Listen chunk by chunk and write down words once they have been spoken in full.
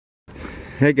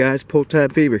Hey guys, Pull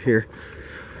Tab Fever here.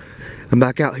 I'm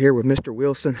back out here with Mr.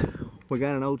 Wilson. We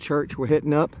got an old church we're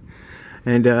hitting up,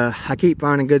 and I keep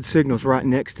finding good signals right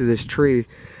next to this tree.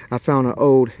 I found an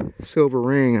old silver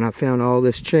ring, and I found all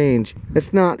this change.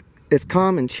 It's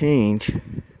common change,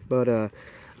 but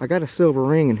I got a silver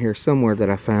ring in here somewhere that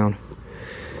I found,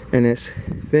 and it's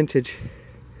vintage,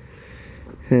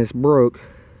 and it's broke.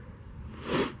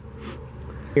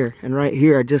 Here and right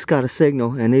here, I just got a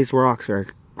signal, and these rocks are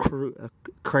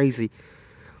crazy.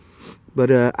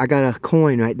 But I got a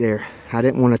coin right there. I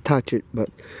didn't want to touch it, but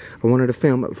I wanted to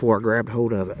film it before I grabbed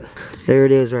hold of it. There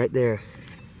it is right there.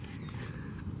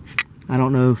 I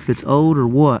don't know if it's old or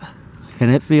what, and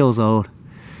it feels old.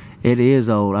 It is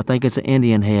old. I think it's an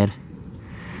Indian head.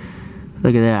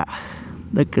 Look at that.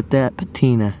 Look at that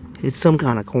patina. It's some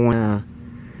kind of coin.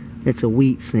 It's a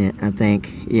wheat cent, I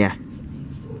think. Yeah.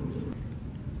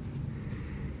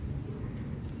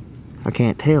 I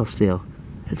can't tell still.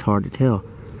 It's hard to tell.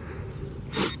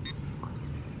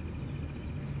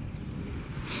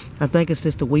 I think it's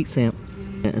just a wheat cent.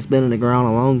 It's been in the ground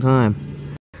a long time.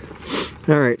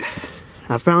 Alright,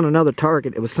 I found another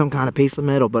target. It was some kind of piece of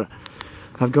metal, but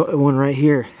I've got one right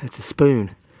here. It's a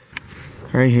spoon.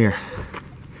 Right here.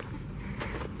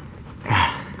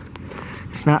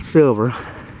 It's not silver.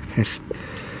 It's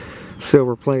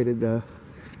silver plated though.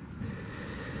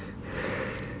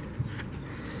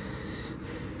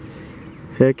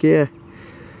 Heck yeah.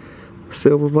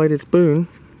 Silver plated spoon.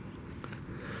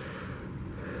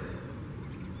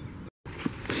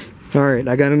 Alright,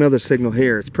 I got another signal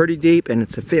here. It's pretty deep, and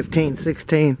it's a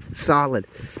 15-16 solid.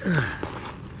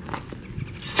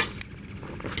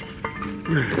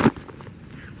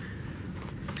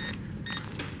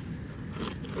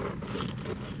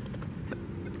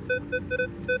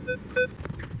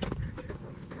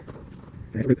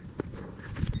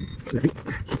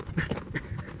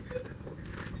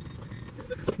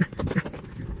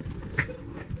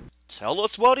 Tell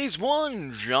us what he's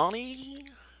won, Johnny.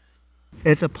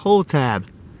 It's a pull tab.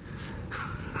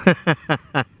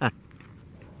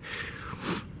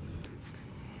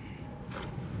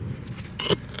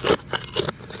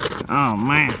 Oh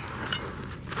man.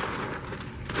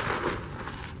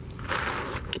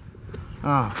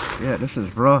 Oh yeah, this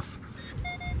is rough.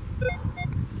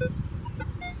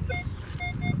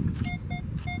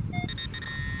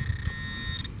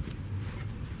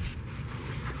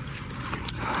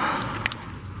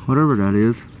 Whatever that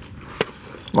is.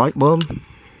 Light bulb.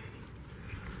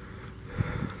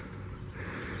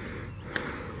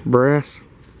 Brass.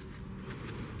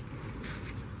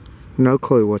 No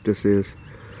clue what this is.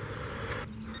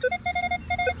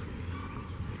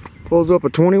 Pulls up a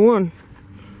 21.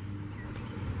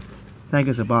 I think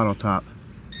it's a bottle top.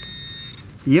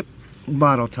 Yep,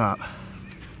 bottle top.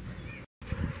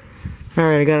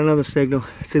 Alright, I got another signal.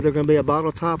 It's either going to be a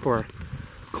bottle top or a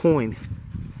coin.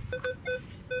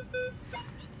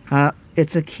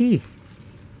 It's a key.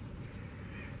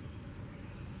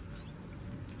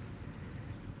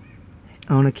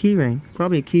 On a key ring.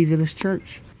 Probably a key to this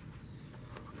church.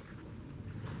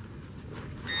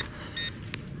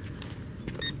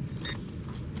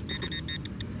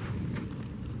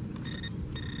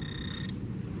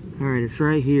 Alright, it's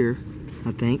right here,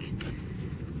 I think.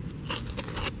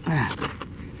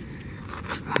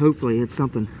 Hopefully it's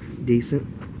something decent.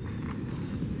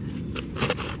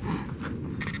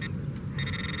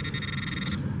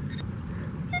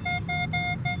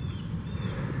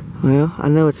 Well, I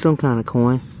know it's some kind of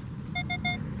coin.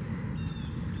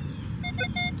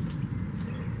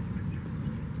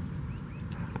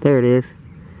 There it is.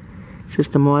 It's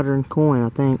just a modern coin, I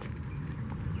think.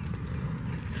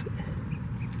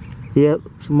 Yep,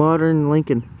 it's a modern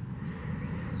Lincoln.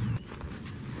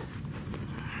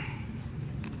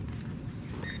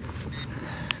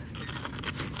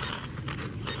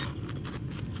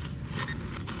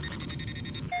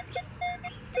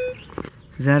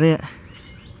 Is that it?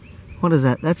 What is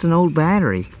that? That's an old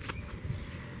battery.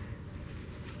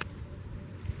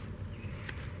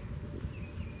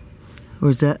 Or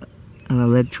is that an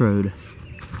electrode?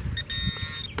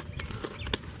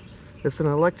 It's an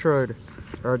electrode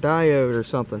or a diode or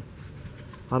something.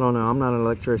 I don't know. I'm not an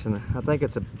electrician. I think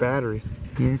it's a battery.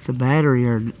 Yeah, it's a battery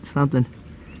or something.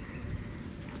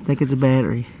 I think it's a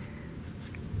battery.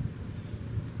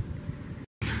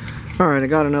 Alright, I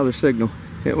got another signal.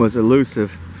 It was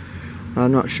elusive.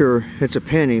 I'm not sure. It's a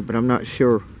penny, but I'm not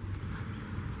sure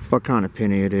what kind of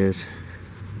penny it is.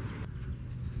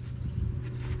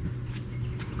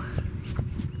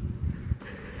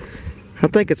 I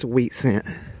think it's a wheat cent.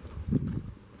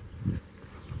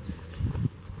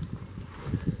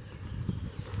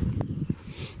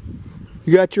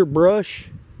 You got your brush?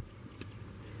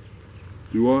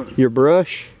 You what? Your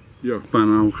brush? Yeah,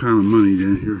 finding all kind of money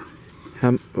down here.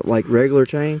 Like regular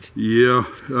change? Yeah,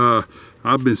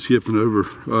 I've been skipping over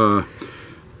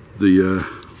the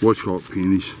whatchamacallit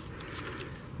pennies.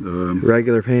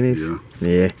 Regular pennies? Yeah.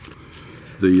 Yeah.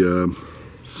 The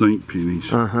Saint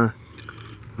pennies. Uh-huh.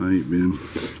 I ain't been.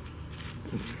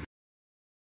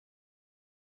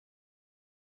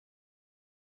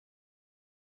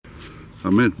 I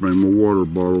meant to bring my water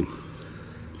bottle.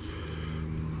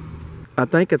 I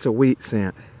think it's a wheat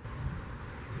cent.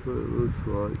 What it looks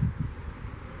like.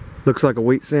 Looks like a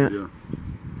wheat cent? Yeah.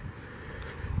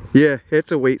 Yeah,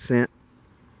 it's a wheat cent.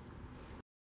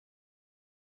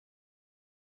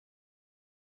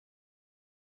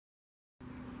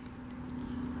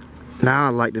 Now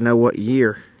I'd like to know what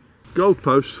year.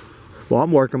 Goalpost. Well,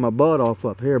 I'm working my butt off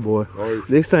up here, boy. Oh,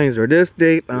 These things are this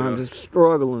deep, and yeah. I'm just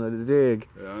struggling to dig.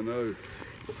 Yeah, I know.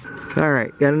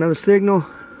 Alright, got another signal,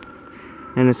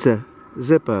 and it's a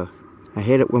zippo. I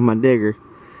hit it with my digger.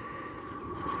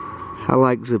 I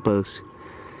like zippos.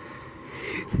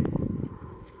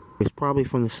 It's probably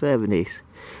from the 70s,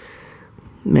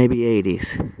 maybe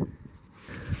 80s.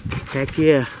 Heck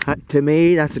yeah, to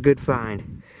me, that's a good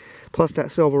find. Plus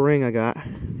that silver ring I got.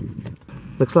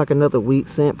 Looks like another wheat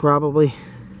cent, probably.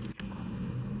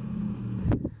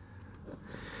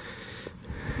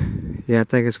 Yeah, I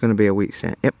think it's going to be a wheat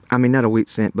cent. Yep, I mean not a wheat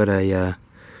cent, but a,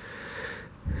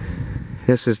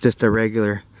 this is just a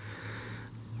regular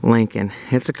Lincoln.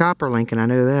 It's a copper Lincoln, I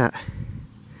know that.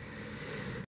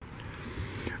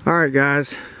 Alright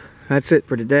guys, that's it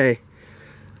for today.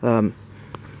 I'll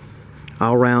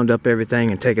round up everything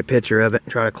and take a picture of it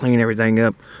and try to clean everything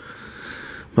up.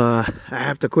 I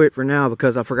have to quit for now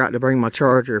because I forgot to bring my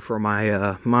charger for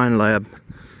my mine lab.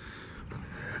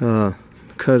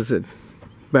 Because the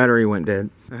battery went dead.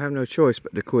 I have no choice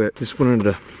but to quit. Just wanted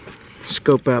to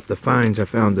scope out the finds I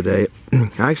found today.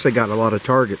 I actually got a lot of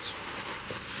targets.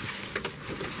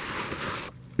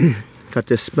 Got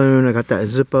this spoon, I got that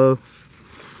zippo.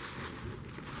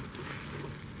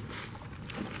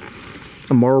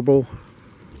 A marble.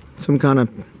 Some kind of,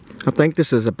 I think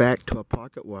this is a back to a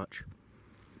pocket watch.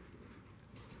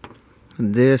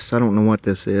 And this, I don't know what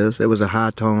this is. It was a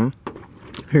high tone.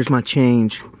 Here's my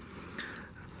change.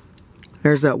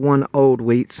 There's that one old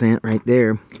wheat cent right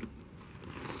there.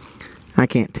 I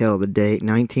can't tell the date.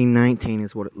 1919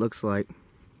 is what it looks like.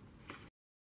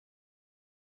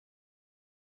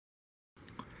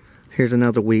 Here's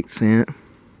another wheat cent.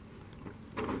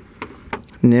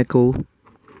 Nickel,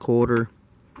 quarter,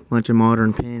 bunch of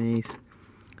modern pennies.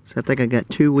 So I think I got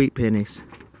 2 wheat pennies.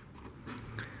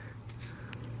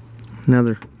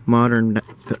 Another modern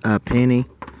penny.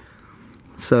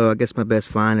 So I guess my best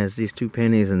find is these 2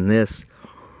 pennies and this.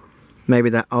 Maybe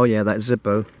that, oh yeah, that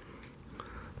zippo.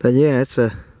 But yeah, it's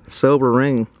a silver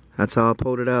ring. That's how I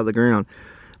pulled it out of the ground.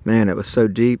 Man, it was so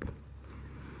deep.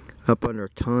 Up under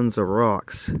tons of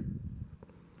rocks.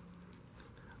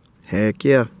 Heck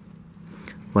yeah.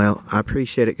 Well, I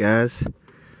appreciate it, guys.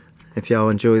 If y'all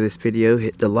enjoy this video,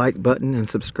 hit the like button and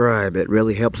subscribe. It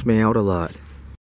really helps me out a lot.